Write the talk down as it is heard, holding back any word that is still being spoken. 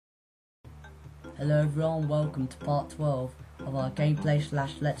Hello everyone, welcome to part 12 of our gameplay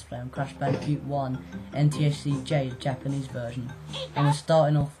 / let's play on Crash Bandicoot 1 NTSC-J, the Japanese version. And we're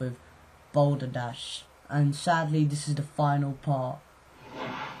starting off with Boulder Dash. And sadly this is the final part.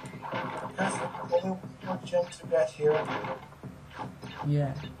 That's the only one jump to get here.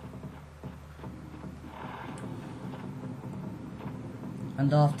 Yeah.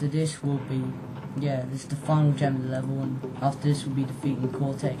 And after this will be, this is the final gem of the level, and after this will be defeating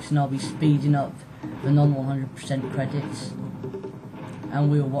Cortex, and I'll be speeding up the non 100% credits, and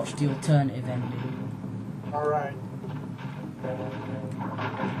we'll watch the alternative ending. Alright.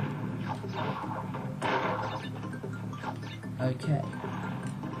 Okay.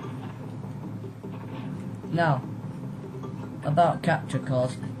 Now, about capture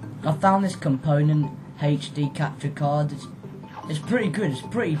cards, I found this component HD capture card. It's pretty good, it's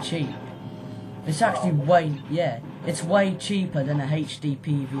pretty cheap. It's actually it's way cheaper than a HD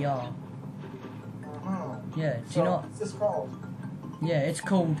PVR. Yeah, do you know what? What's this called? Yeah, it's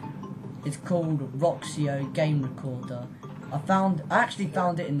called Roxio Game Recorder. I actually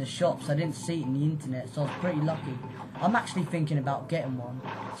found it in the shops. I didn't see it in the internet, so I was pretty lucky. I'm actually thinking about getting one,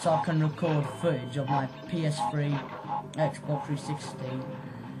 so I can record footage of my PS3, Xbox 360,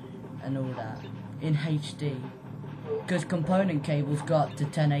 and all that in HD. Because component cables go up to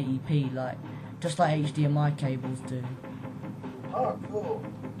 1080p, just like HDMI cables do. Oh, cool.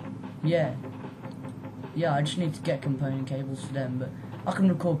 Yeah, I just need to get component cables for them, but I can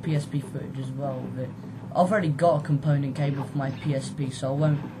record PSP footage as well with it. I've already got a component cable for my PSP, so I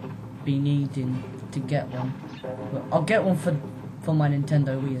won't be needing to get one. But I'll get one for my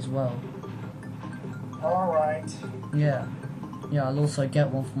Nintendo Wii as well. Alright. Yeah, I'll also get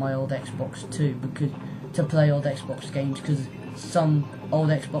one for my old Xbox too, to play old Xbox games, because some old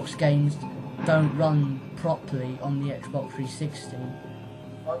Xbox games don't run properly on the Xbox 360.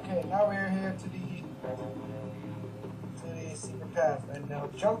 Okay, now we're here to the secret path, and now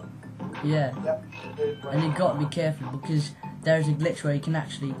jump. Yeah. Yep. And you got to be careful, because there's a glitch where you can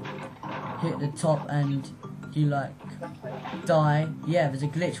actually hit the top and you die. Yeah, there's a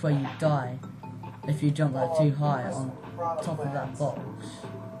glitch where you die if you jump too high on top of that box.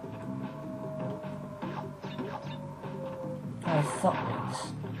 Oh fuck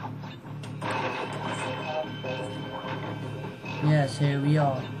this. Yes, here we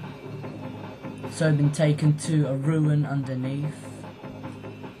are. So I've been taken to a ruin underneath.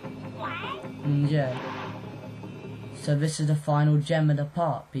 And yeah. So this is the final gem of the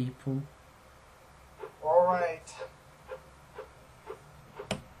part, people. Alright.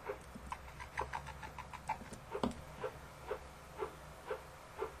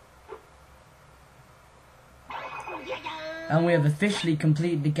 And we have officially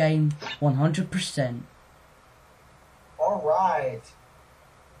completed the game 100%. Alright.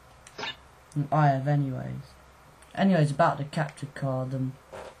 I have anyways. About the capture card.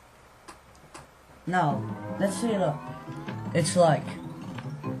 Now, let's see it up. It's the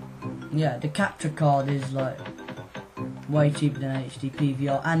capture card is way cheaper than HD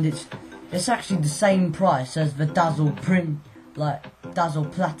PVR, and it's actually the same price as the Dazzle Dazzle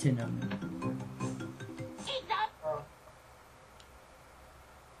Platinum.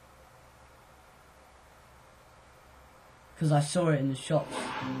 Because I saw it in the shop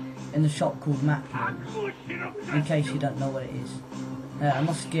called Macro, in case you don't know what it is. I'm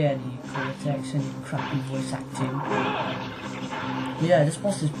not scared of you, Cortex, and your crappy voice acting. Yeah, this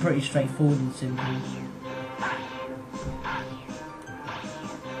boss is pretty straightforward and simple.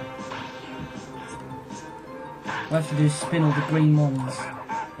 What I have to do is spin all the green ones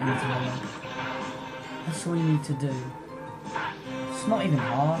into them. That's all you need to do. It's not even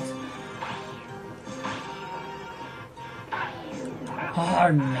hard.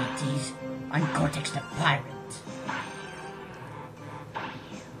 Hard, mateys. I'm Cortex the Pirate.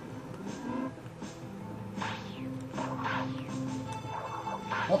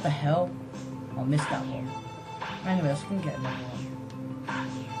 What the hell? I missed that one. Anyway, let's go get another one.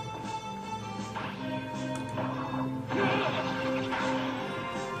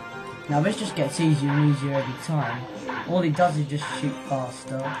 Now this just gets easier and easier every time. All he does is just shoot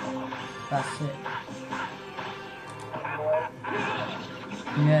faster. That's it.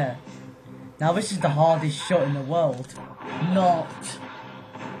 Yeah. Now this is the hardest shot in the world. Not.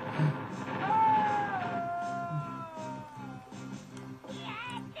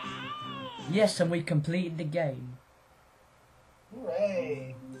 Yes, and we completed the game.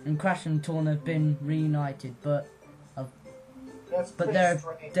 Hooray. And Crash and Torn have been reunited, but there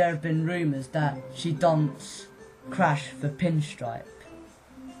have been rumours that she dumps Crash for Pinstripe.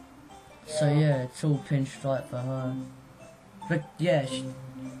 So yeah, it's all Pinstripe for her. But yeah,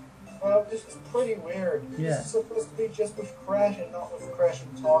 Well, this is pretty weird. Yeah. This is supposed to be just with Crash and not with Crash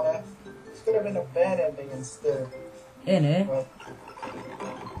and Tawna. This could have been a bad ending instead. Innit? But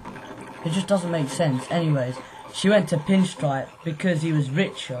It just doesn't make sense. Anyways, she went to Pinstripe because he was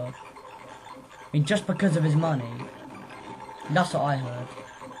richer. I mean, just because of his money. That's what I heard.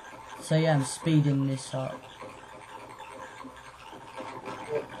 So yeah, I'm speeding this up.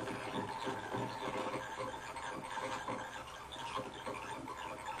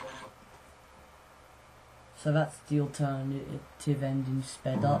 So that's the alternative ending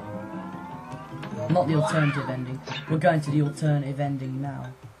sped up. Not the alternative ending. We're going to the alternative ending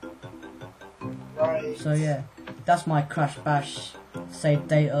now. right. So yeah, that's my Crash Bash save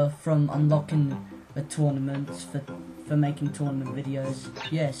data from unlocking the tournaments for making tournament videos.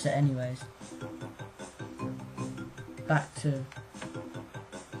 Yeah, so anyways. Back to...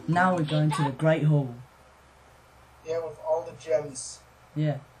 Now we're going to the Great Hall. Yeah, with all the gems.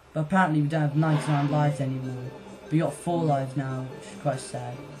 Yeah, but apparently we don't have 99 lives anymore. We got 4 lives now, which is quite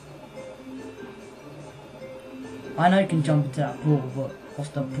sad. I know you can jump into that pool, but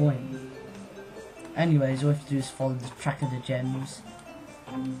what's the point? Anyways, all we have to do is follow the track of the gems.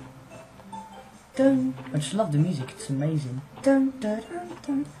 Dun. I just love the music, it's amazing. Dun, dun, dun,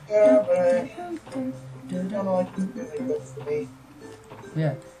 dun, Yeah, but dun, dun, I dun, don't like this music, good for me.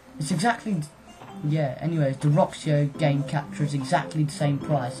 Yeah, it's exactly... Yeah, anyways, the Roxio game capture is exactly the same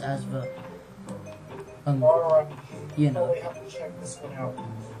price as the... Alright, you know. probably have to check this one out.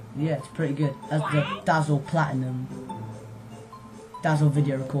 Yeah, it's pretty good. As the Dazzle Platinum. Dazzle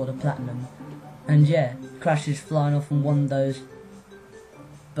Video Recorder Platinum. And yeah, Crash is flying off on one of those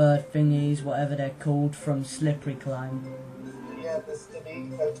bird thingies, whatever they're called, from Slippery Climb. Yeah, that's the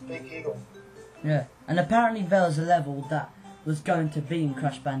big eagle. Yeah, and apparently there was a level that was going to be in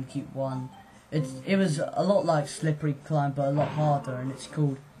Crash Bandicoot 1. It was a lot like Slippery Climb, but a lot harder, and it's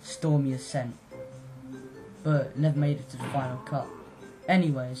called Stormy Ascent. But never made it to the final cut.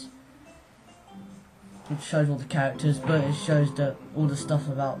 Anyways, it shows all the characters, but it shows that all the stuff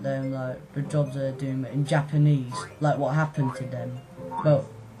about them, like the jobs they're doing in Japanese, like what happened to them. But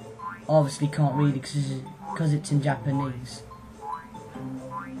obviously can't read it because it's in Japanese.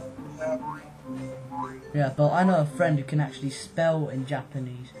 Yeah, but I know a friend who can actually spell in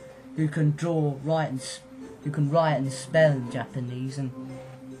Japanese, who can draw, who can write and spell in Japanese, and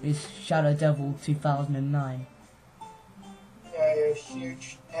is Shadow Devil 2009. Yeah, you're a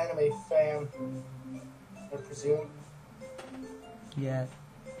huge anime fan, I presume. Yeah.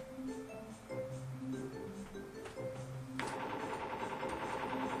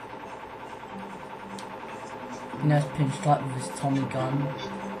 You know, it's Pinstripe with his Tommy gun.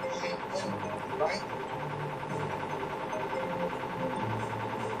 Right?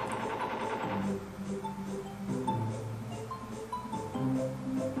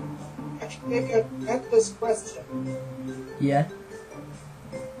 Actually, maybe I'd get this question. Yeah.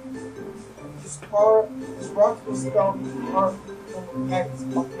 Is rock was spelled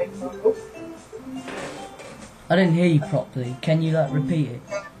R-O-X-I-O? I didn't hear you properly. Can you repeat it?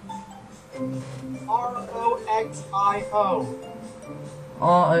 R-O-X-I-O.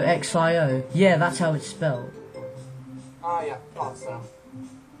 R-O-X-I-O. Yeah, that's how it's spelled. Ah, yeah, thought so.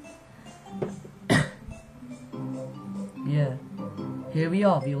 Yeah. Here we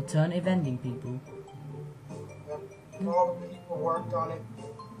are, the alternative ending, people. And all the people worked on it,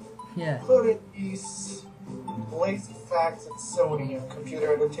 Yeah. including these lazy facts at Sony and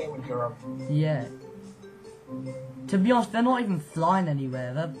Computer Entertainment Europe. Yeah. To be honest, they're not even flying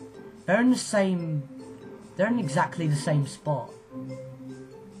anywhere. They're in the same... They're in exactly the same spot.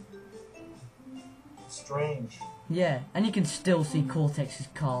 Strange. Yeah, and you can still see Cortex's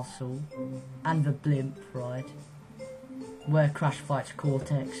castle. And the blimp ride. Where Crash fights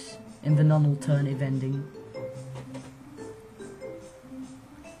Cortex in the non-alternative ending.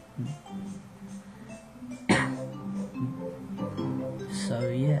 So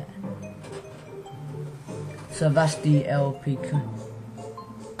yeah. So that's the LP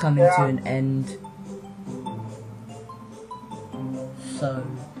coming to an end. So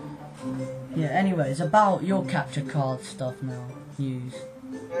yeah, anyways, about your capture card stuff now, news.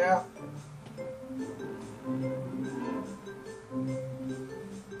 Yeah.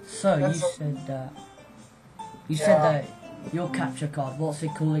 So you That's said that said that your capture card, what's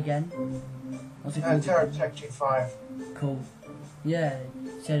it called again? What's it called? Terra Tech G5. Cool. Yeah,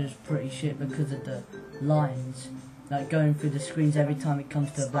 it said it's pretty shit because of the lines, like going through the screens every time it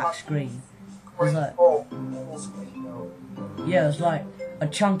comes to a black screen. It's like, full screen, though. yeah, it's like a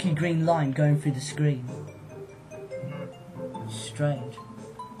chunky green line going through the screen. Strange.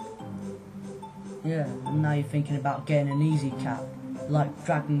 Yeah, and now you're thinking about getting an easy cap, like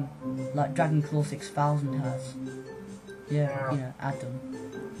Dragon Claw 6000 has. Yeah, you know, Adam.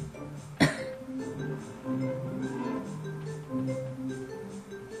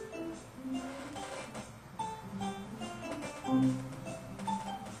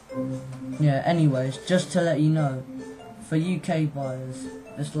 Yeah, anyways, just to let you know, for UK buyers,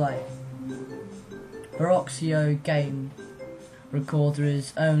 it's like Baroxio game recorder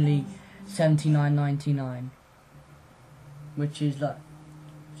is only $79.99, which is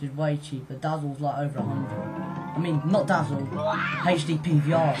way cheaper. Dazzle's like over 100. I mean, not Dazzle, HD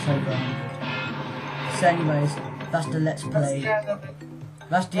PVR is over 100. So anyways, that's the Let's Play.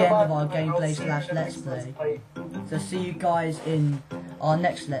 That's the end of our gameplay / Let's Play. So see you guys in our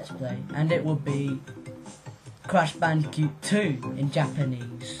next Let's Play, and it will be Crash Bandicoot 2 in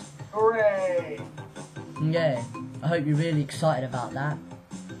Japanese. Hooray! Yeah, I hope you're really excited about that.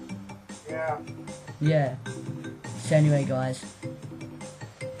 Yeah. Yeah. So anyway guys,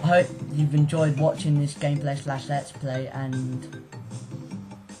 I hope you've enjoyed watching this gameplay / Let's Play, and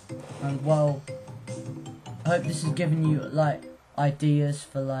well, I hope this has given you like ideas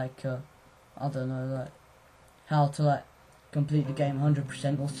for like I don't know, like how to like complete the game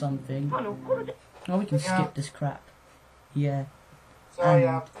 100% or something. Oh, we can skip this crap. Yeah. So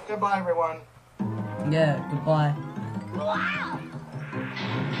yeah, goodbye everyone. Yeah, goodbye.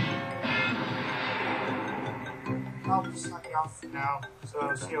 I'll be signing off now,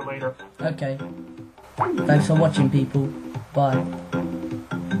 so see you later. Okay. Thanks for watching, people. Bye.